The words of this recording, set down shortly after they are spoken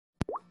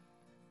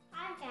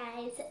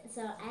guys,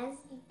 so as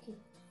you can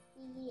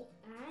see,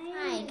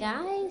 Hi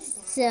guys,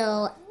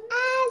 so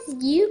as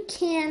you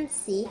can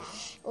see,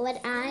 what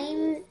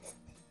I'm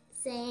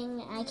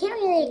saying, I can't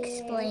really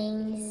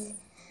explain.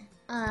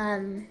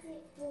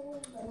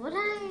 What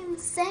I'm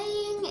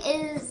saying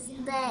is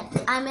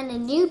that I'm in a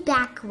new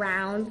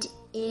background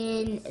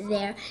in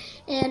there,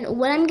 and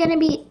what I'm gonna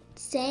be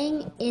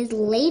saying is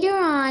later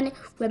on,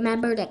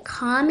 remember to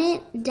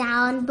comment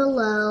down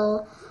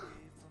below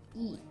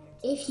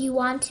if you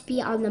want to be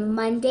on the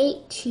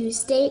Monday,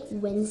 Tuesday,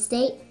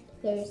 Wednesday,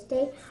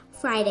 Thursday,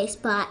 Friday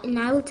spot, and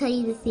I will tell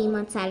you the theme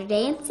on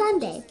Saturday and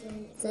Sunday.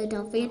 So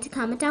don't forget to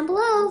comment down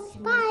below.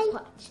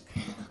 Bye.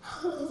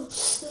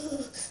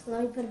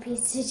 Let me put a piece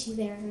of tissue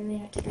there and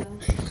there to go.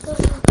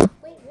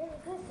 Wait, really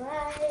good,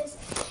 guys.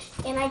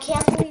 And I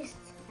can't believe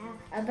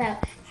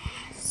about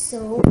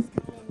so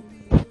many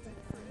views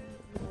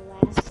on the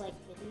last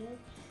video.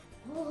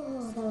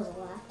 Oh, that was a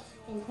lot.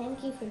 And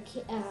thank you for the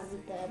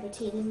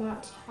bikini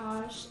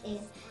montage. And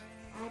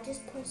I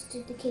just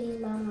posted the kitty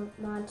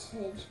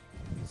montage,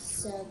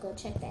 so go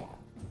check that out.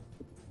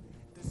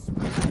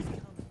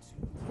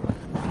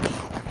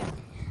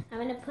 I'm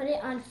gonna put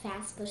it on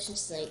fast push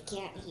so you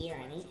can't hear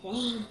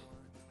anything.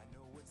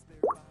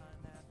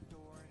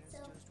 So,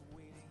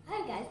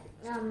 hi guys.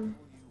 I'm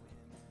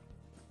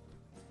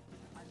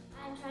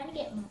trying to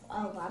get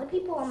a lot of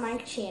people on my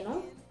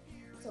channel.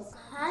 So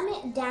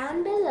comment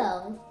down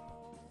below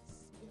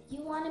if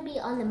you want to be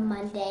on the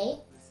Monday,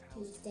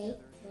 Tuesday,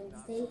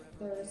 Wednesday,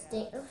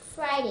 Thursday, or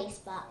Friday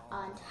spot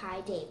on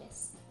Ty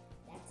Davis.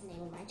 That's the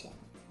name of my channel.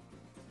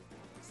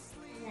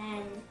 And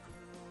then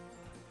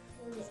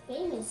we'll get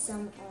famous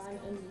someone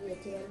and you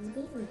get to go to the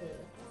baby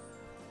video.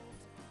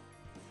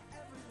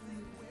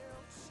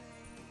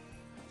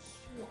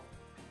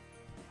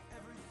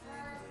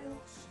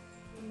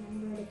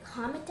 Remember to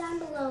comment down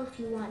below if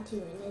you want to,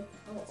 and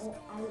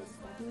I would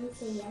definitely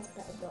say yes,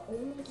 but the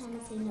only time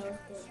I say no if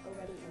there's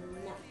already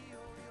enough.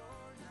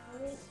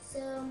 Alright, so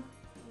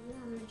yeah,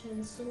 I'm gonna try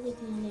this really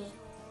kind of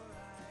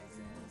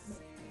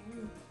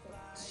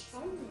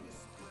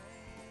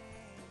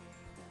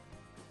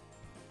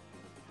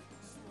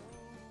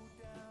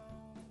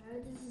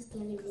this is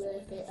gonna be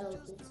really fit. Oh,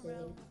 it's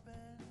fitting.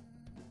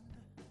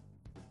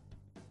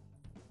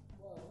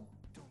 Whoa.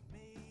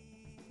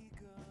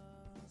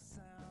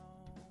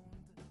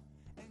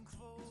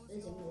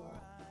 It's a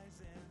lot.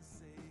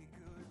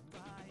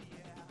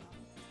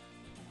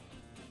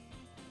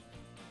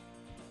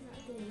 Not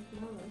getting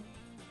smaller.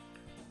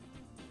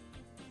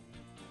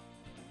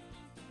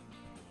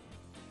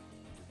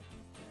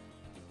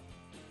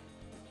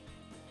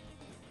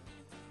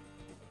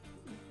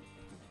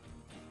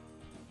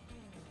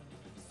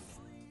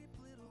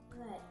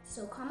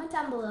 So comment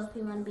down below if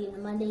you want to be in the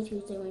Monday,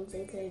 Tuesday,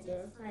 Wednesday, Thursday,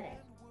 or Friday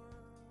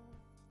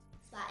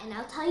spot, and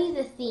I'll tell you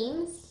the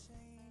themes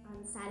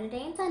on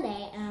Saturday and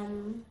Sunday.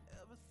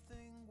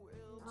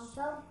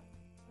 Also,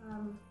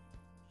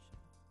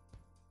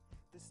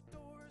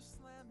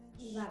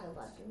 you gotta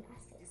love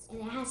gymnastics,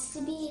 and it has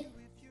to be.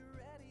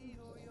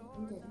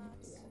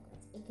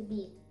 It could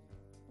be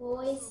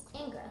boys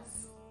and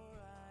girls.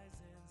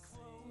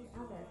 And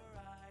other.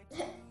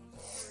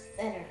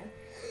 I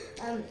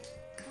don't know.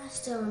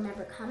 So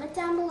remember, comment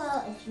down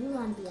below if you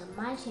want to be on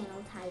my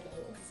channel, Ty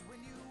Davis.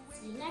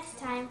 See you next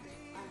time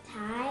on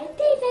Ty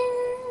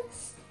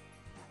Davis.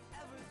 I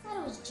thought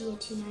it was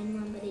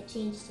GS291, but it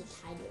changed to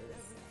Ty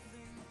Davis.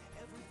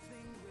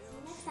 See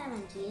you next time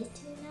on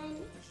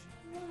GS291.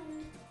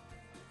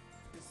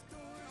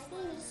 Ty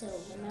Davis, so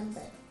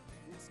remember,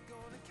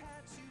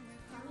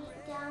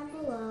 comment down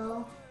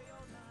below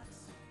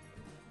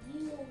if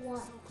you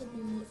want to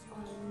be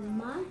on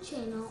my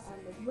channel on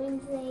the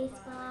Wednesday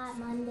spot,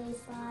 Monday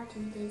spot,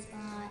 Tuesday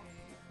spot,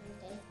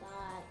 Thursday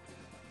spot.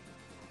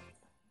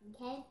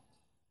 Okay?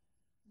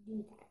 Do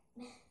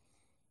that.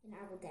 And I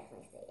will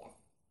definitely say yes.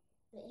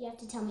 But you have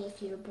to tell me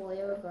if you're a boy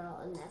or a girl,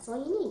 and that's all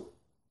you need.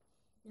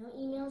 No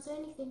emails or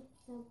anything.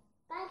 So,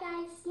 bye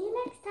guys. See you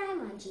next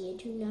time on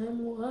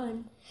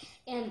GA291.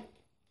 And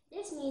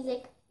this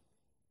music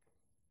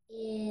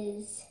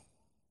is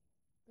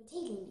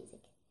rotating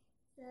music.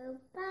 So,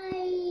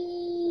 bye.